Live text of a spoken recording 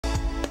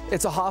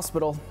It's a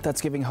hospital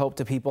that's giving hope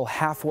to people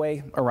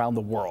halfway around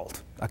the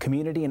world, a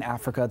community in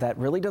Africa that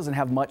really doesn't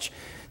have much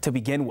to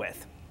begin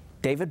with.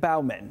 David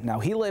Bauman, now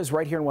he lives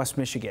right here in West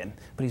Michigan,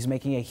 but he's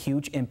making a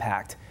huge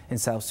impact in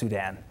South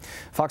Sudan.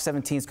 Fox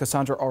 17's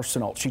Cassandra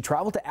Arsenault, she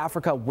traveled to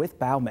Africa with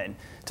Bauman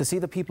to see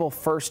the people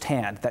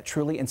firsthand that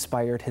truly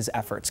inspired his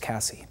efforts.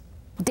 Cassie.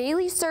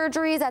 Daily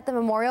surgeries at the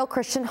Memorial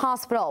Christian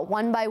Hospital,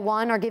 one by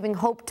one, are giving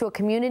hope to a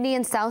community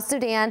in South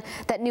Sudan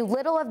that knew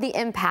little of the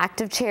impact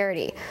of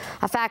charity.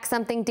 A fact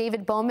something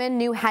David Bauman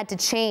knew had to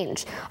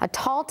change, a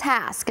tall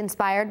task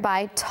inspired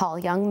by tall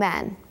young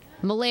men.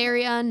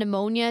 Malaria,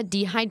 pneumonia,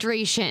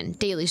 dehydration,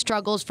 daily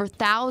struggles for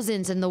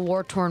thousands in the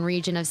war-torn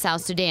region of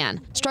South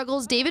Sudan.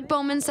 Struggles David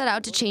Bauman set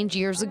out to change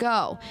years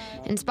ago,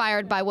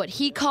 inspired by what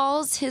he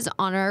calls his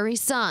honorary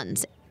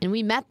sons. And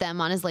we met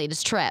them on his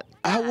latest trip.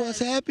 I was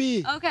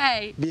happy.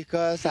 Okay.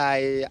 Because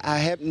I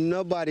have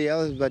nobody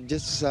else but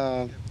just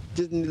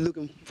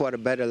looking for a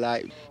better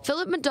life.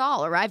 Philip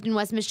Medall arrived in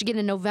West Michigan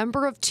in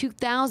November of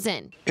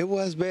 2000. It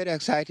was very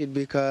exciting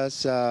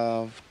because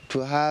to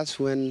us,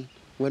 when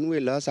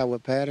we lost our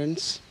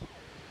parents,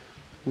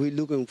 we're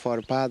looking for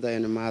a father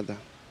and a mother.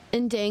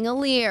 And Dang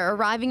Alir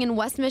arriving in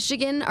West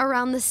Michigan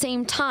around the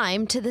same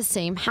time to the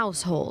same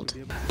household.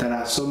 There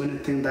are so many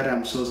things that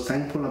I'm so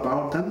thankful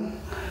about them.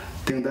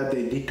 Things that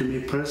they did to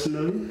me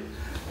personally,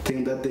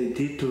 things that they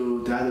did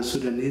to the other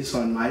Sudanese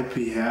on my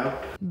behalf.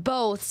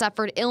 Both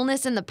suffered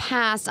illness in the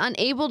past,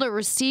 unable to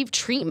receive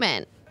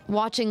treatment,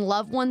 watching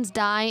loved ones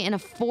die in a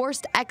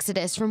forced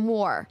exodus from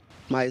war.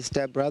 My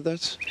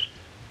stepbrothers,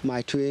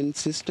 my twin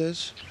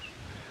sisters,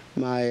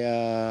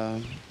 my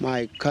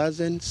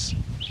cousins,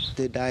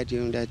 they died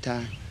during that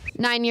time.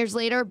 9 years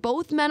later,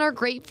 both men are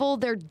grateful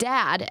their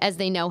dad, as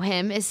they know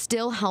him, is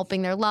still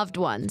helping their loved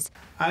ones.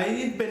 I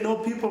even know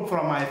people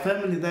from my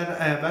family that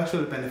have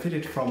actually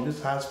benefited from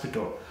this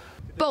hospital.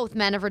 Both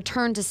men have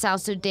returned to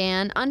South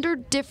Sudan under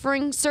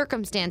differing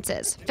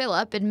circumstances.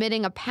 Philip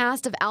admitting a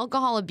past of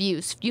alcohol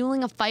abuse,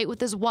 fueling a fight with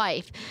his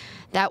wife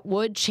that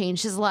would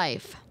change his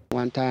life.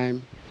 One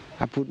time,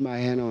 I put my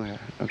hand on her,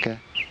 okay?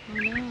 Oh,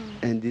 no.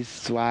 And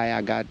this is why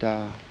I got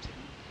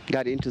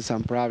into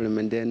some problem,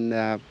 and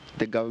then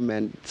the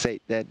government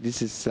said that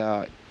this is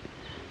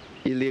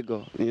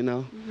illegal, you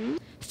know.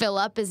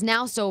 Philip is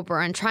now sober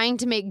and trying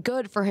to make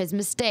good for his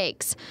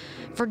mistakes.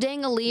 For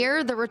Dang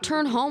Alir, the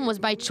return home was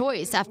by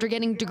choice after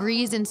getting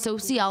degrees in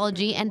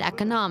sociology and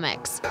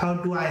economics. How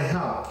do I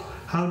help?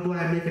 How do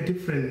I make a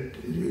difference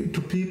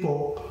to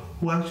people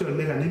who actually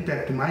make an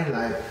impact in my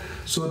life?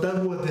 So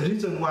that was the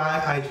reason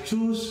why I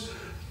chose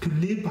to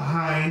leave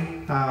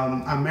behind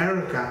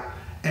America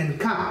and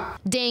come.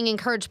 Dang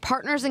encouraged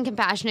partners in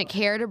compassionate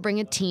care to bring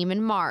a team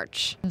in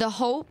March. The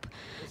hope?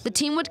 The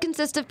team would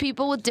consist of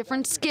people with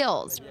different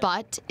skills,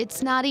 but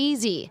it's not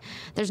easy.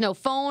 There's no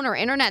phone or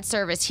internet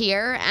service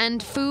here,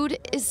 and food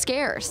is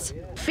scarce.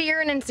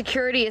 Fear and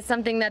insecurity is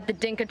something that the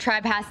Dinka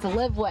tribe has to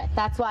live with.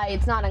 That's why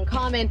it's not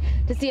uncommon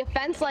to see a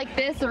fence like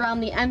this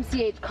around the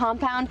MCH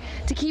compound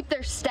to keep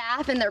their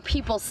staff and their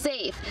people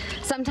safe.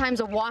 Sometimes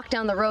a walk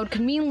down the road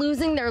could mean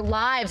losing their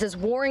lives as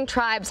warring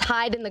tribes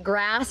hide in the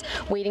grass,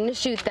 waiting to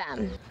shoot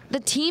them. The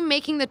team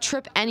making the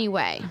trip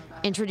anyway,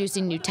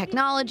 introducing new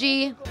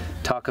technology.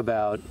 Talk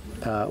about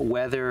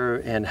whether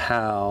and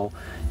how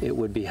it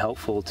would be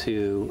helpful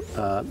to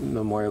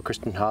Memorial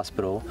Christian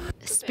Hospital.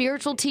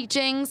 Spiritual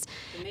teachings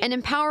and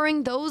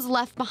empowering those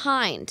left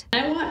behind.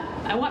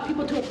 I want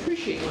people to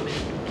appreciate women.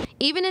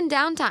 Even in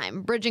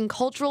downtime, bridging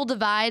cultural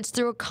divides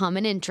through a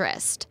common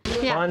interest.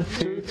 Yeah. 1,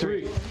 2,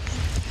 3.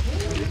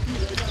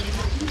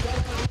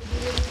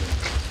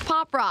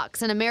 Pop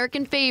Rock's an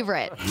American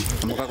favorite.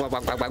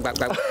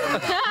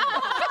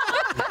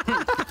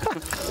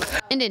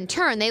 And in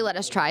turn, they let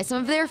us try some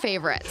of their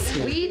favorites.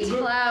 Wheat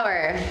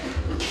flour.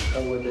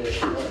 Oh,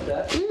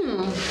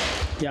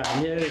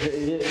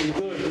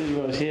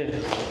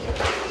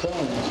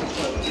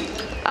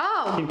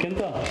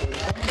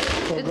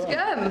 it's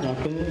good.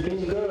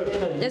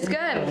 It's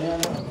good.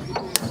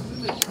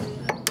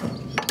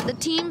 The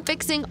team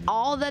fixing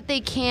all that they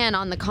can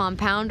on the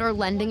compound or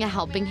lending a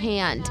helping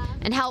hand.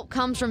 And help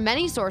comes from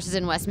many sources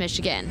in West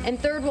Michigan. In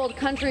third world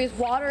countries,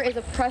 water is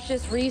a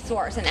precious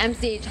resource, and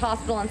MCH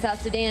Hospital in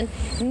South Sudan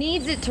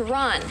needs it to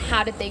run.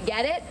 How did they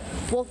get it?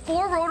 Well,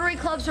 4 Rotary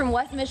clubs from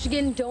West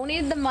Michigan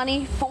donated the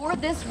money for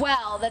this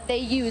well that they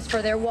use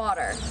for their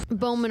water.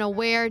 Bowman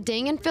aware,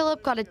 Dang and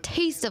Philip got a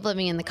taste of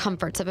living in the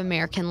comforts of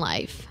American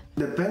life.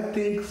 The best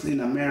things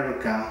in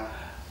America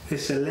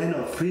is a land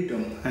of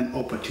freedom and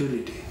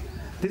opportunity.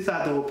 These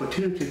are the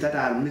opportunities that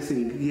are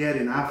missing here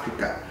in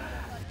Africa.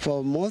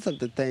 For most of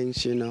the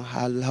things, you know,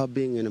 I love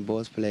being in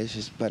both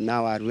places, but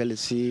now I really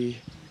see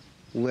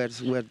where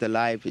the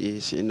life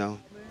is, you know.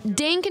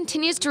 Dang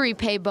continues to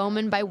repay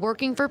Bowman by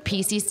working for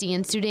PCC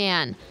in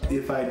Sudan.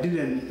 If I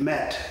didn't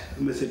met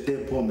Mr.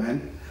 Dave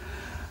Bowman,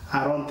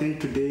 I don't think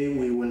today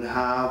we will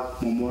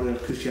have Memorial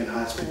Christian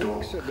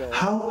Hospital.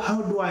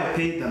 How do I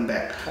pay them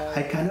back?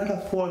 I cannot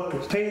afford to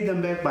pay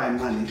them back by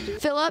money.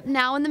 Philip,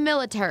 now in the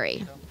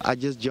military. I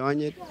just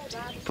joined it,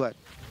 but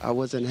I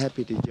wasn't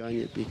happy to join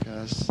it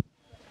because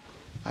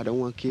I don't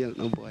want to kill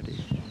nobody.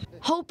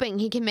 Hoping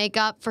he can make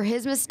up for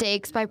his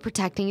mistakes by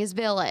protecting his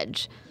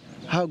village.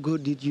 How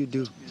good did you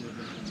do?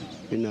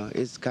 You know,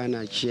 it's kind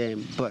of a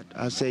shame, but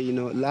I say, you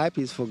know, life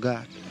is for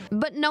God.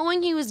 But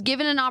knowing he was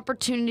given an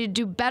opportunity to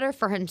do better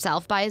for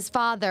himself by his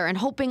father and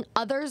hoping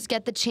others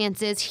get the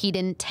chances he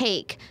didn't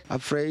take. I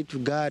pray to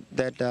God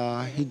that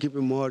he give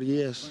him more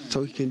years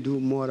so he can do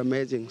more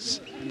amazing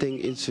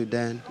things in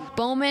Sudan.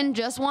 Bowman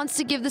just wants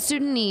to give the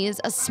Sudanese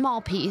a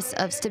small piece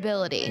of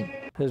stability.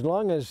 As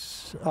long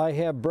as I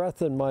have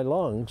breath in my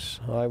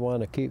lungs, I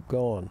want to keep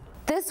going.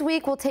 This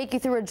week, we'll take you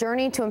through a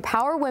journey to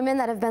empower women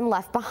that have been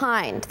left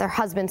behind, their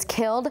husbands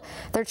killed,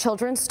 their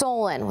children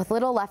stolen, with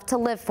little left to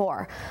live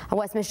for. A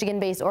West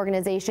Michigan-based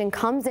organization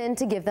comes in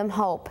to give them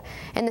hope.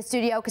 In the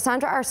studio,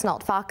 Cassandra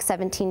Arsenault, Fox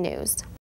 17 News.